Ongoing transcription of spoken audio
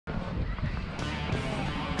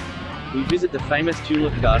We visit the famous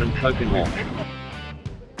tulip garden Keukenhof.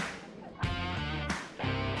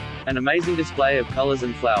 An amazing display of colors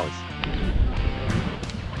and flowers.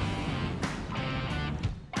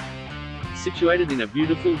 Situated in a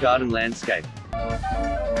beautiful garden landscape.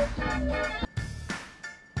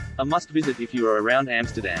 A must-visit if you are around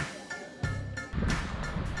Amsterdam.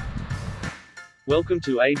 Welcome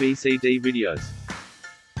to ABCD Videos.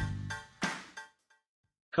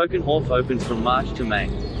 Keukenhof opens from March to May.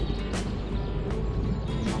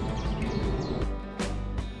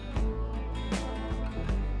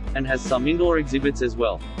 And has some indoor exhibits as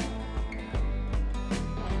well.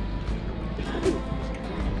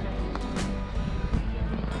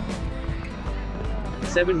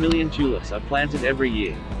 "7 million tulips are planted every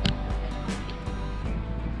year.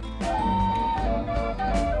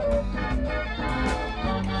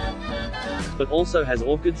 But also has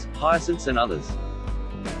orchids, hyacinths and others.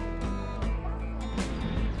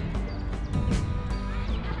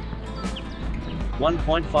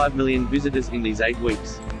 $1.5 million visitors in these 8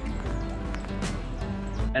 weeks.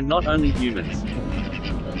 And not only humans.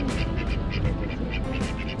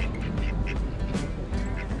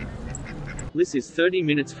 This is 30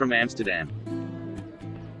 minutes from Amsterdam.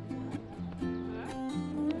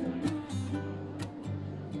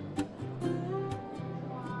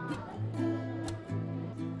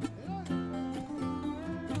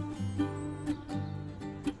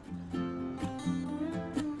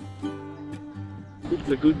 Look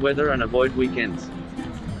for good weather and avoid weekends.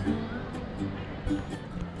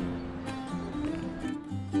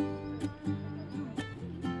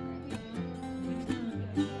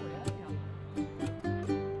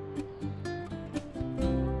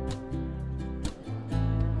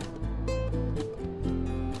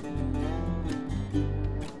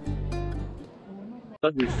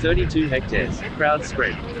 But with 32 hectares, crowds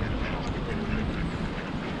spread.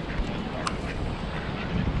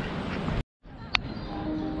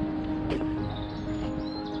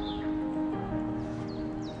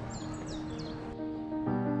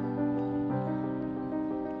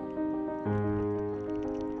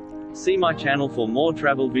 See my channel for more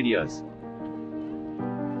travel videos.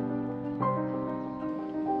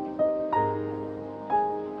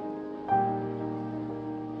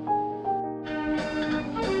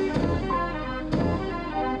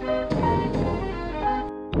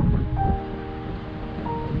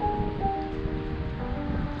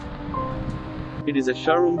 It is a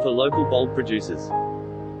showroom for local bulb producers.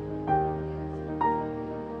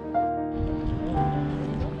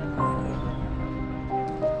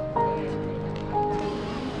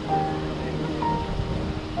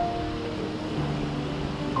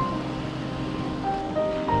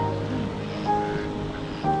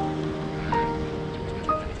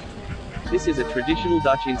 This is a traditional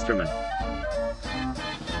Dutch instrument.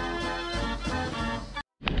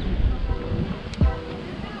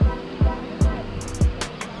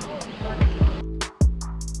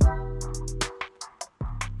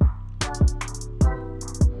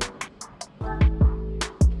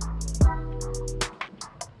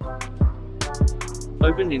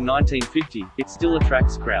 Opened in 1950, it still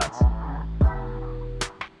attracts crowds.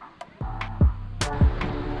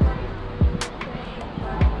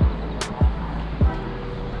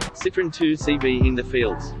 Citroen 2 CV in the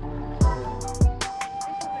fields.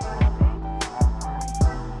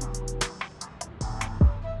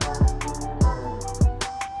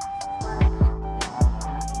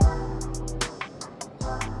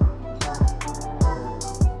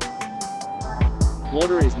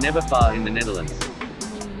 Water is never far in the Netherlands.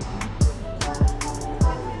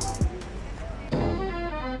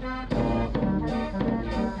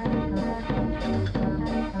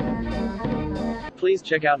 Please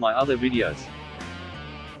check out my other videos.